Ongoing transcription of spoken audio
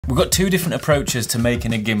We've got two different approaches to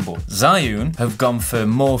making a gimbal. Zhiyun have gone for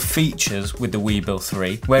more features with the Weebill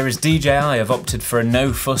 3, whereas DJI have opted for a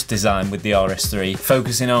no-fuss design with the RS3,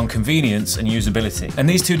 focusing on convenience and usability. And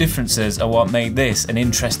these two differences are what made this an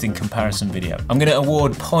interesting comparison video. I'm going to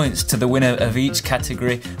award points to the winner of each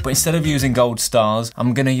category, but instead of using gold stars,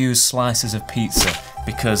 I'm going to use slices of pizza,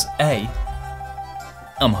 because A,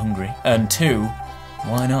 I'm hungry, and 2,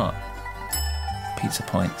 why not? Pizza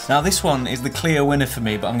points. Now this one is the clear winner for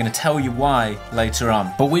me, but I'm going to tell you why later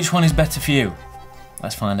on. But which one is better for you?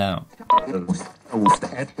 Let's find out.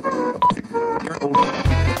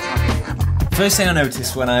 First thing I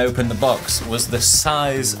noticed when I opened the box was the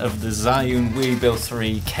size of the Zhiyun Weebill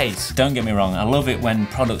 3 case. Don't get me wrong, I love it when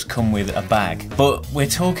products come with a bag, but we're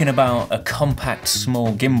talking about a compact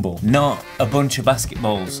small gimbal, not a bunch of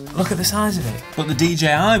basketballs. Look at the size of it. But the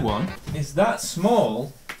DJI one is that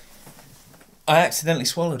small, I accidentally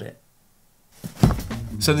swallowed it.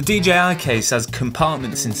 So the DJI case has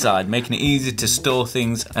compartments inside, making it easy to store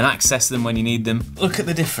things and access them when you need them. Look at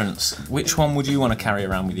the difference. Which one would you want to carry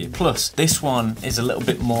around with you? Plus, this one is a little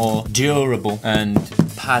bit more durable and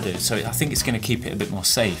padded, so I think it's going to keep it a bit more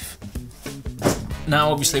safe.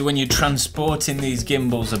 Now obviously when you're transporting these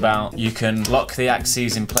gimbals about, you can lock the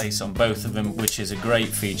axes in place on both of them, which is a great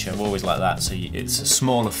feature. I've always liked that, so it's a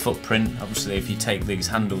smaller footprint, obviously, if you take these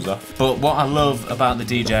handles off. But what I love about the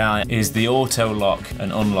DJI is the auto lock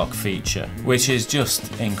and unlock feature, which is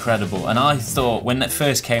just incredible. And I thought when that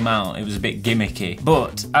first came out it was a bit gimmicky,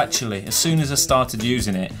 but actually as soon as I started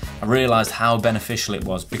using it I realised how beneficial it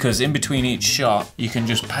was, because in between each shot you can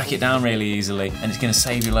just pack it down really easily and it's going to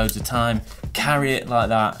save you loads of time. Carry it like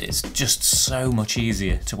that, it's just so much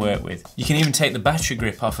easier to work with. You can even take the battery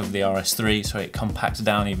grip off of the RS3 so it compacts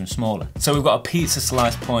down even smaller. So we've got a pizza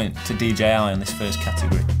slice point to DJI on this first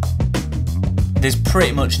category. There's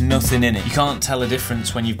pretty much nothing in it. You can't tell a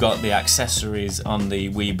difference when you've got the accessories on the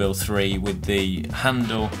Weebill 3 with the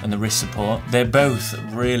handle and the wrist support. They're both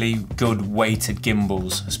really good weighted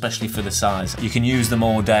gimbals, especially for the size. You can use them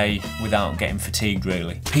all day without getting fatigued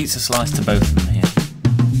really. Pizza slice to both of them here.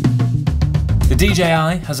 The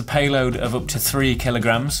DJI has a payload of up to 3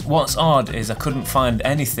 kilograms. What's odd is I couldn't find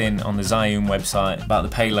anything on the Zhiyun website about the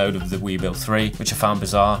payload of the Weebill 3, which I found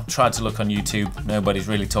bizarre. Tried to look on YouTube, nobody's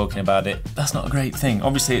really talking about it. That's not a great thing.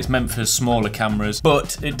 Obviously it's meant for smaller cameras,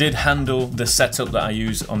 but it did handle the setup that I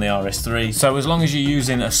use on the RS3. So as long as you're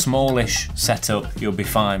using a smallish setup, you'll be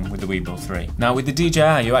fine with the Weebill 3. Now with the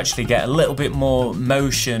DJI, you actually get a little bit more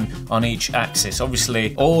motion on each axis.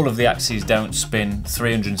 Obviously all of the axes don't spin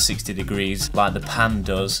 360 degrees like the Pan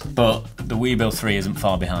does, but the Weebill 3 isn't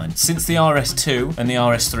far behind. Since the RS2 and the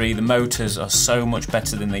RS3, the motors are so much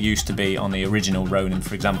better than they used to be on the original Ronin,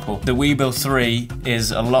 for example. The Weebill 3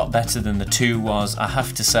 is a lot better than the 2 was. I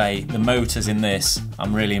have to say, the motors in this,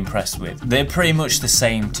 I'm really impressed with. They're pretty much the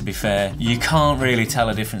same, to be fair. You can't really tell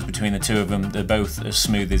a difference between the two of them. They're both as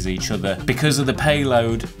smooth as each other. Because of the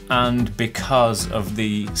payload and because of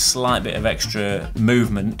the slight bit of extra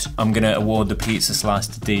movement, I'm going to award the pizza slice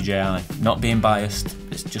to DJI. Not being biased,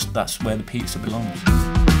 it's just that's where the pizza belongs.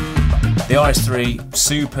 The RS3,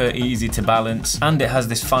 super easy to balance, and it has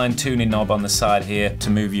this fine tuning knob on the side here to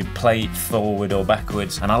move your plate forward or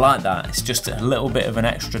backwards, and I like that. It's just a little bit of an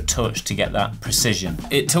extra touch to get that precision.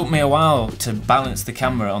 It took me a while to balance the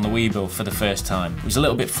camera on the Weebill for the first time. It was a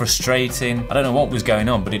little bit frustrating. I don't know what was going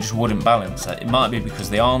on, but it just wouldn't balance. It might be because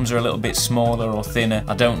the arms are a little bit smaller or thinner,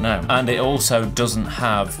 I don't know. And it also doesn't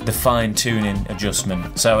have the fine tuning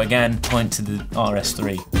adjustment. So again, point to the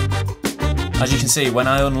RS3. As you can see, when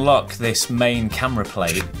I unlock this main camera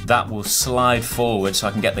plate, that will slide forward so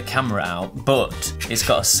I can get the camera out, but it's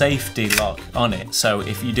got a safety lock on it. So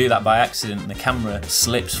if you do that by accident and the camera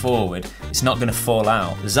slips forward, it's not going to fall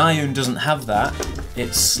out. The Zhiyun doesn't have that.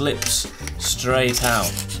 It slips straight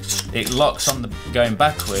out. It locks on the going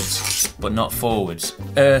backwards, but not forwards.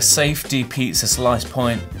 A safety pizza slice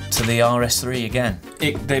point to the RS3 again.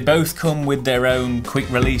 They both come with their own quick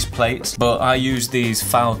release plates, but I use these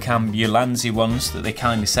Falcam Ulanzi ones that they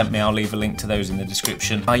kindly sent me. I'll leave a link to those in the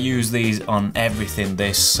description. I use these on everything.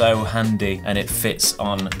 They're so handy, and it fits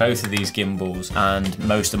on both of these gimbals and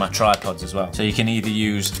most of my tripods as well. So you can either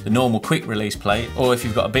use the normal quick release plate, or if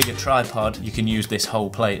you've got a bigger tripod, you can use this whole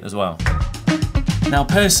plate as well. Now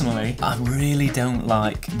personally, I really don't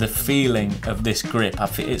like the feeling of this grip. I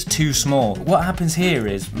feel it's too small. What happens here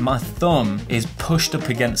is my thumb is pushed up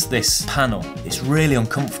against this panel. It's really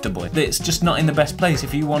uncomfortable. It's just not in the best place.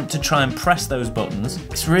 If you want to try and press those buttons,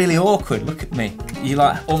 it's really awkward. Look at me. You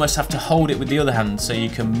like almost have to hold it with the other hand so you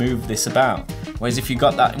can move this about. Whereas if you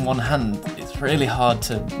got that in one hand, it's really hard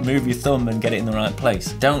to move your thumb and get it in the right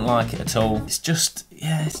place. Don't like it at all. It's just,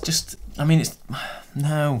 yeah, it's just, I mean, it's,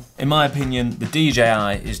 no. In my opinion, the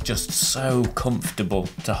DJI is just so comfortable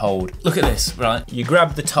to hold. Look at this, right? You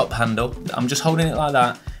grab the top handle, I'm just holding it like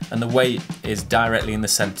that, and the weight is directly in the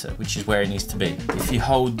center, which is where it needs to be. If you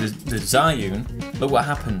hold the Zhiyun, look what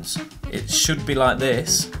happens. It should be like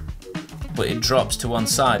this, but it drops to one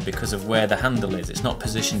side because of where the handle is. It's not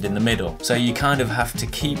positioned in the middle. So you kind of have to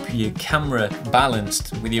keep your camera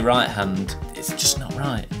balanced with your right hand. It's just not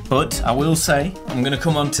right. But I will say, I'm gonna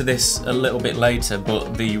come on to this a little bit later,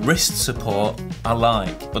 but the wrist support I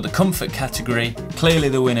like. But the comfort category, clearly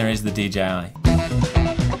the winner is the DJI.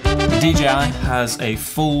 The DJI has a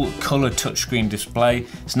full colour touchscreen display.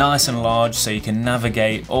 It's nice and large, so you can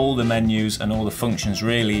navigate all the menus and all the functions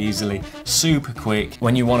really easily, super quick.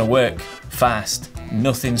 When you want to work fast,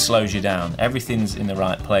 nothing slows you down. Everything's in the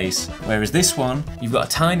right place. Whereas this one, you've got a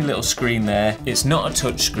tiny little screen there. It's not a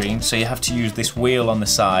touch screen, so you have to use this wheel on the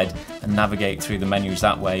side and navigate through the menus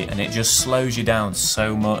that way, and it just slows you down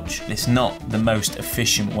so much. It's not the most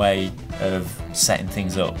efficient way of setting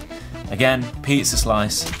things up. Again, pizza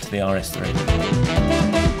slice to the RS3.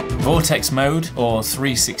 Vortex mode, or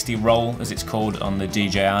 360 roll as it's called on the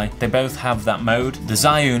DJI, they both have that mode. The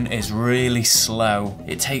Zhiyun is really slow.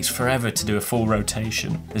 It takes forever to do a full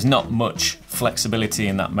rotation. There's not much flexibility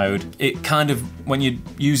in that mode. It kind of, when you're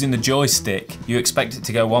using the joystick, you expect it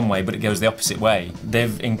to go one way, but it goes the opposite way.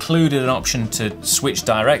 They've included an option to switch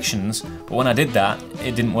directions, but when I did that,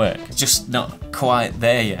 it didn't work. It's just not quite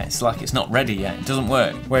there yet. It's like it's not ready yet. It doesn't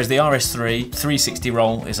work. Whereas the RS3 360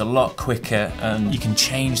 roll is a lot quicker, and you can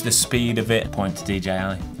change the speed of it. Point to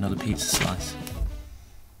DJI, another pizza slice.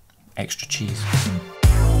 Extra cheese.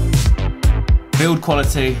 Build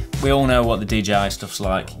quality, we all know what the DJI stuff's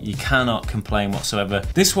like. You cannot complain whatsoever.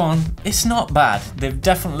 This one, it's not bad. They've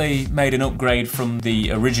definitely made an upgrade from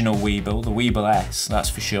the original Weebill, the Weebill S, that's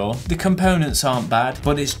for sure. The components aren't bad,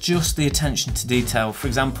 but it's just the attention to detail. For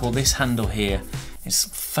example, this handle here, it's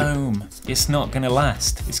foam. It's not gonna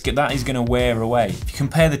last. That is gonna wear away. If you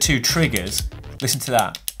compare the two triggers, listen to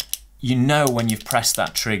that. You know when you've pressed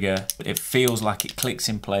that trigger, it feels like it clicks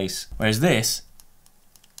in place. Whereas this,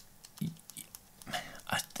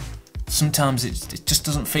 sometimes it just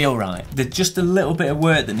doesn't feel right. There's just a little bit of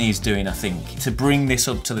work that needs doing, I think, to bring this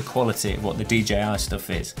up to the quality of what the DJI stuff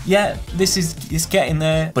is. Yeah, it's getting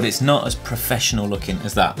there, but it's not as professional looking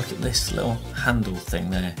as that. Look at this little handle thing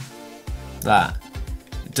there. That.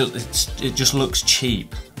 It just looks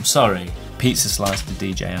cheap. I'm sorry. Pizza slice to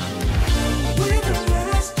DJI.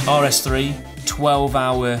 RS3,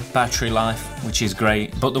 12-hour battery life, which is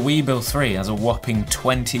great, but the Weebill 3 has a whopping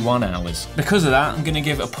 21 hours. Because of that, I'm gonna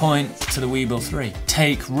give a point to the Weebill 3.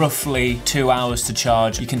 Take roughly 2 hours to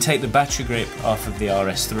charge. You can take the battery grip off of the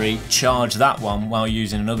RS3, charge that one while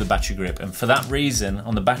using another battery grip, and for that reason,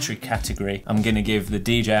 on the battery category, I'm gonna give the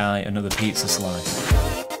DJI another pizza slice.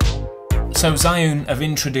 So Zhiyun have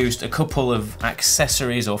introduced a couple of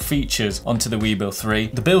accessories or features onto the Weebill 3.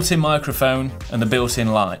 The built-in microphone and the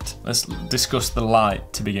built-in light. Let's discuss the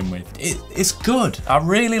light to begin with. It's good. I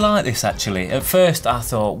really like this actually. At first I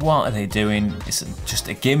thought, what are they doing? It's just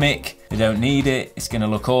a gimmick. They don't need it, it's gonna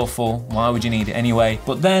look awful, why would you need it anyway?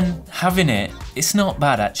 But then, having it, it's not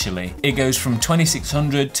bad actually. It goes from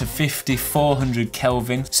 2600 to 5400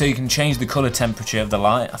 Kelvin, so you can change the colour temperature of the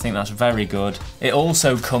light. I think that's very good. It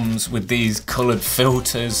also comes with these coloured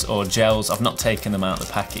filters or gels. I've not taken them out of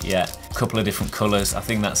the packet yet. A couple of different colours, I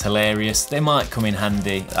think that's hilarious. They might come in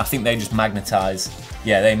handy. I think they just magnetise.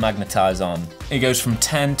 Yeah, they magnetise on. It goes from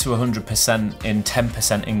 10 to 100% in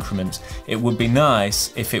 10% increments. It would be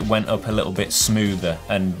nice if it went up a little bit smoother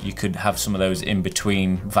and you could have some of those in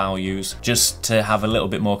between values just to have a little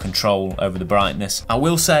bit more control over the brightness. I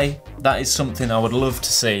will say that is something I would love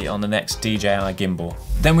to see on the next DJI gimbal.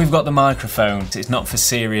 Then we've got the microphone. It's not for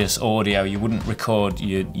serious audio. You wouldn't record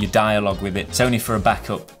your dialogue with it. It's only for a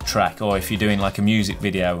backup track, or if you're doing like a music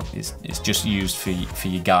video, it's just used for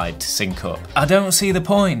your guide to sync up. I don't see the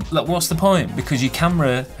point. Look, what's the point? Because your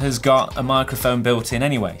camera has got a microphone built in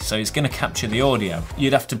anyway, so it's going to capture the audio.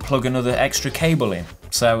 You'd have to plug another extra cable in.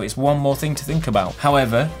 So it's one more thing to think about.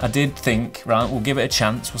 However, I did think, right, we'll give it a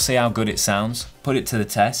chance. We'll see how good it sounds. Put it to the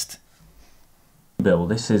test.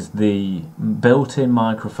 This is the built-in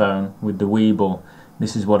microphone with the Weebill.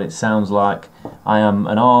 This is what it sounds like. I am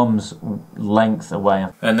an arm's length away.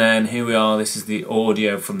 And then here we are, this is the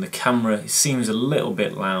audio from the camera. It seems a little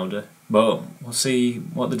bit louder, but we'll see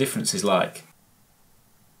what the difference is like.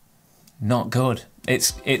 Not good.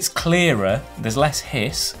 It's clearer, there's less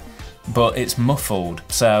hiss, but it's muffled,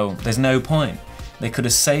 so there's no point. They could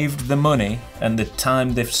have saved the money and the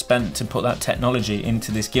time they've spent to put that technology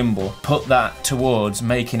into this gimbal, put that towards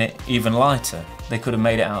making it even lighter. They could have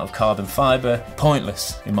made it out of carbon fibre.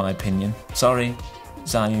 Pointless, in my opinion. Sorry,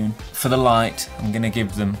 Zhiyun. For the light, I'm gonna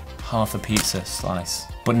give them half a pizza slice,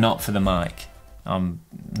 but not for the mic.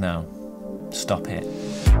 No, stop it.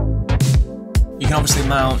 You can obviously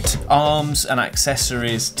mount arms and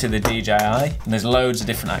accessories to the DJI, and there's loads of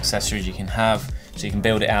different accessories you can have, so you can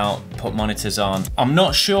build it out, put monitors on. I'm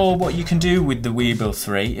not sure what you can do with the Weebill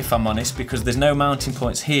 3, if I'm honest, because there's no mounting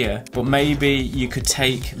points here, but maybe you could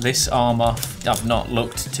take this arm off. I've not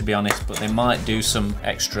looked, to be honest, but they might do some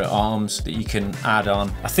extra arms that you can add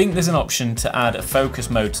on. I think there's an option to add a focus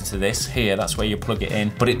motor to this here, that's where you plug it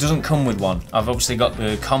in, but it doesn't come with one. I've obviously got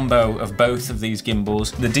the combo of both of these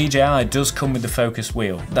gimbals. The DJI does come with the focus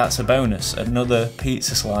wheel. That's a bonus, another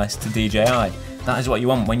pizza slice to DJI. That is what you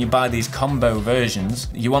want. When you buy these combo versions,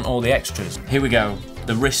 you want all the extras. Here we go,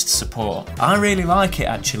 the wrist support. I really like it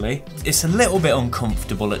actually. It's a little bit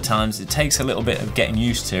uncomfortable at times. It takes a little bit of getting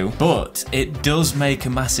used to, but it does make a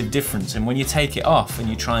massive difference. And when you take it off and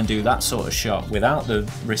you try and do that sort of shot without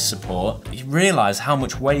the wrist support, you realise how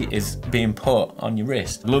much weight is being put on your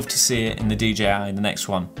wrist. Love to see it in the DJI in the next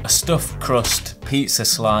one. A stuffed crust pizza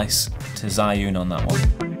slice to Zhiyun on that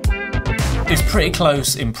one. It's pretty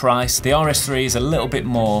close in price. The RS3 is a little bit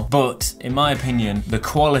more, but in my opinion, the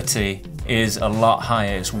quality is a lot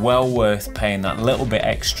higher. It's well worth paying that little bit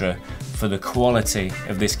extra for the quality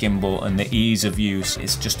of this gimbal and the ease of use.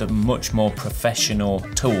 It's just a much more professional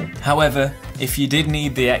tool. However, if you did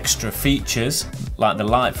need the extra features, like the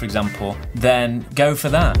light for example, then go for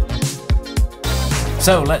that.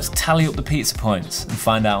 So let's tally up the pizza points and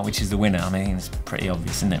find out which is the winner. I mean, it's pretty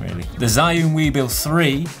obvious, isn't it really? The Zhiyun Weebill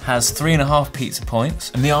 3 has 3.5 pizza points,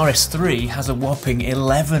 and the RS3 has a whopping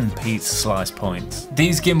 11 pizza slice points.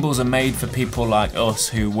 These gimbals are made for people like us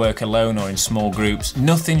who work alone or in small groups.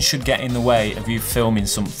 Nothing should get in the way of you filming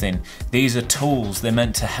something. These are tools, they're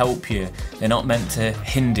meant to help you. They're not meant to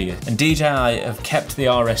hinder you. And DJI have kept the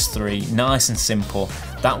RS3 nice and simple.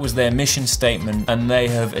 That was their mission statement, and they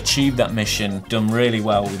have achieved that mission, done really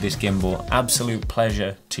well with this gimbal. Absolute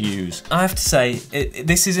pleasure to use. I have to say,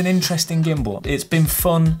 this is an interesting gimbal. It's been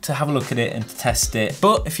fun to have a look at it and to test it,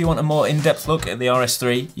 but if you want a more in-depth look at the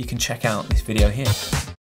RS3, you can check out this video here.